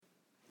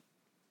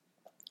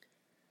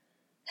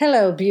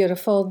Hello,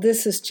 beautiful.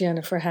 This is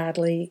Jennifer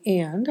Hadley,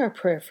 and our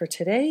prayer for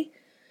today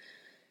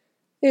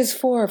is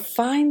for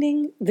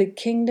finding the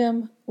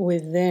kingdom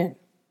within.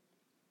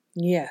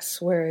 Yes,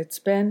 where it's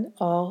been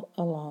all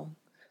along.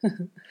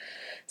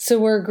 So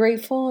we're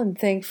grateful and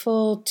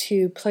thankful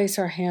to place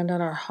our hand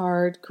on our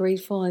heart,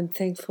 grateful and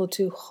thankful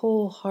to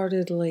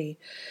wholeheartedly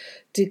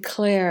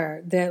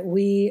declare that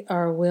we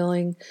are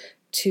willing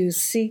to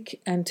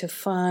seek and to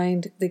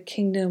find the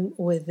kingdom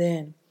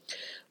within.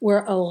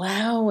 We're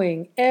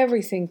allowing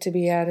everything to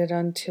be added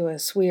unto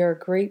us. We are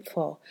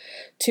grateful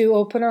to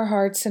open our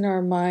hearts and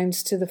our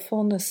minds to the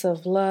fullness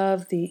of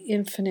love. The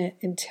infinite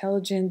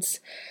intelligence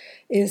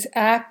is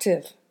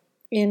active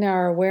in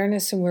our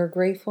awareness, and we're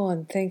grateful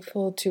and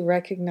thankful to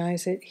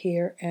recognize it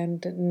here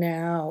and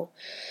now.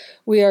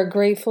 We are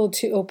grateful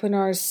to open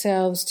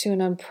ourselves to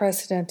an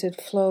unprecedented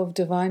flow of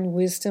divine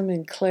wisdom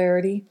and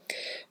clarity.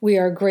 We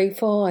are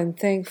grateful and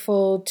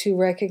thankful to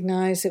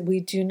recognize that we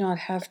do not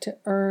have to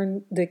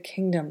earn the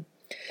kingdom.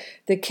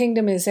 The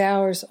kingdom is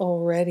ours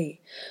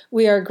already.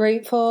 We are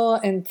grateful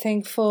and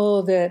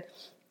thankful that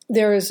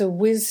there is a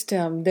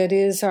wisdom that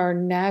is our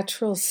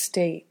natural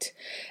state,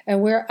 and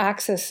we're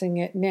accessing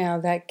it now.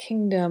 That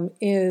kingdom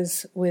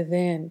is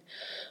within.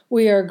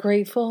 We are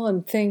grateful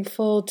and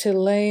thankful to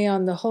lay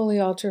on the holy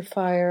altar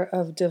fire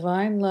of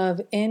divine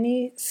love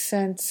any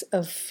sense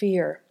of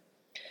fear.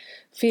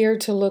 Fear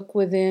to look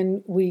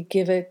within, we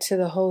give it to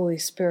the Holy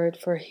Spirit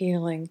for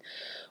healing.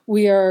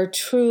 We are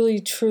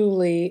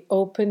truly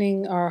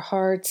opening our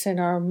hearts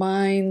and our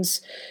minds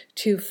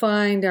to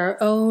find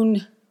our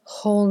own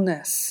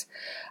wholeness,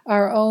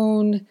 our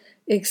own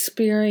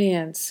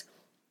experience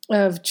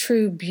of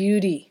true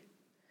beauty.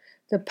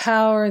 The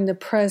power and the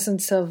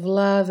presence of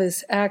love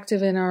is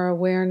active in our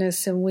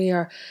awareness, and we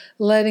are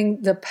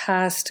letting the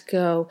past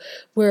go.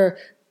 We're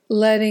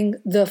letting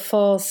the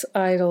false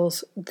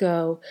idols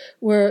go.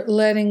 We're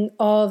letting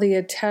all the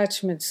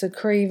attachments, the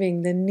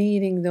craving, the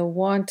needing, the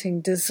wanting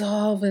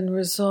dissolve and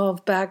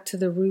resolve back to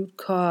the root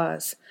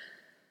cause,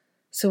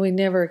 so we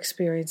never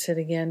experience it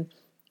again.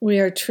 We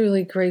are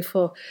truly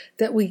grateful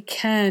that we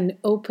can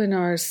open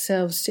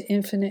ourselves to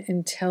infinite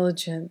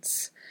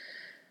intelligence.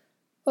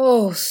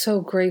 Oh, so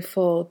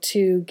grateful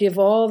to give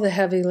all the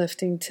heavy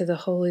lifting to the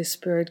Holy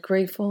Spirit.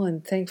 Grateful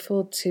and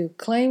thankful to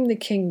claim the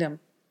kingdom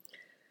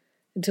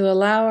and to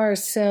allow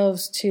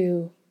ourselves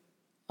to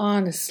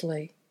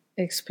honestly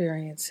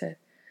experience it.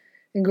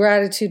 In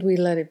gratitude, we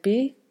let it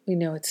be. We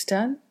know it's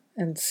done,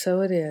 and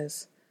so it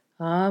is.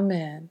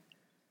 Amen.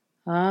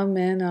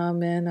 Amen,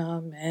 amen,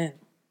 amen.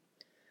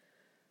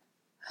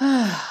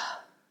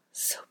 Ah,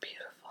 so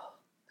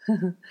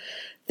beautiful.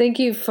 Thank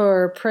you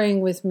for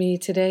praying with me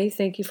today.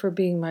 Thank you for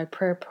being my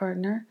prayer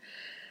partner.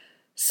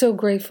 So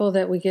grateful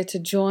that we get to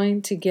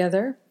join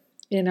together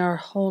in our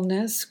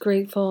wholeness.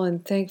 Grateful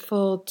and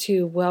thankful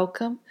to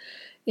welcome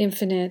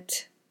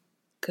infinite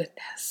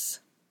goodness.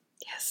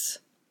 Yes.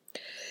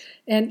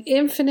 And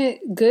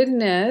infinite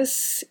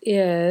goodness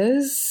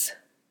is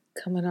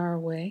coming our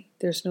way.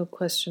 There's no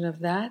question of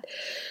that.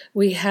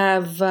 We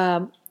have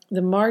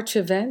the March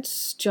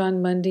events.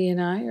 John Mundy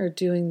and I are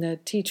doing the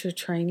teacher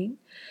training,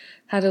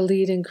 how to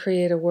lead and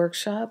create a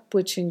workshop,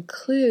 which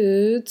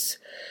includes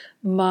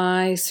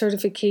my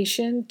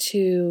certification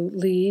to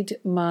lead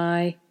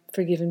my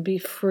Forgive and Be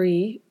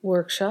Free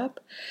workshop.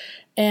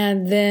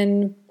 And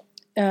then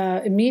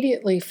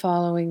immediately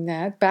following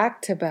that,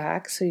 back to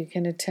back, so you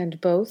can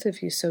attend both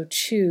if you so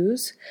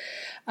choose,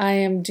 I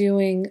am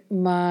doing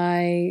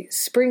my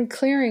spring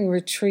clearing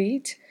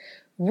retreat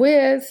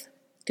with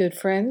good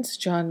friends,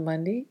 John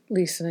Mundy,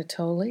 Lisa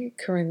Natoli,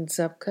 Corinne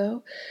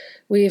Zupko.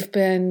 We've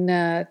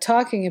been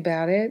talking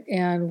about it,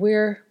 and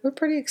we're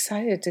pretty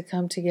excited to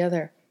come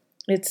together.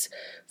 It's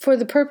for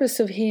the purpose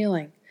of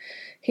healing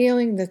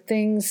the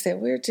things that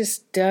we're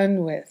just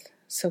done with.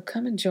 So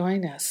come and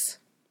join us.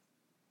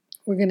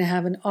 We're going to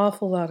have an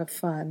awful lot of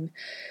fun.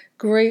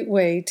 Great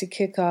way to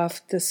kick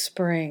off the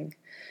spring.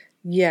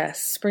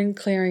 Yes, spring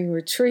clearing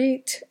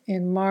retreat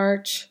in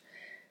March.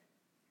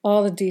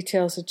 All the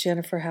details at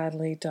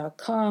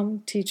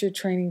jenniferhadley.com. Teacher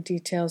training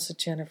details at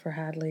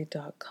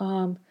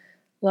jenniferhadley.com.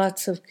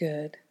 Lots of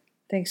good.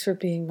 Thanks for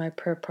being my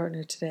prayer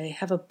partner today.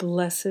 Have a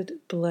blessed,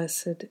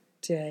 blessed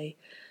day.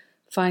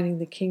 Finding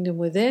the kingdom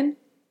within.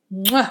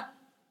 Mwah!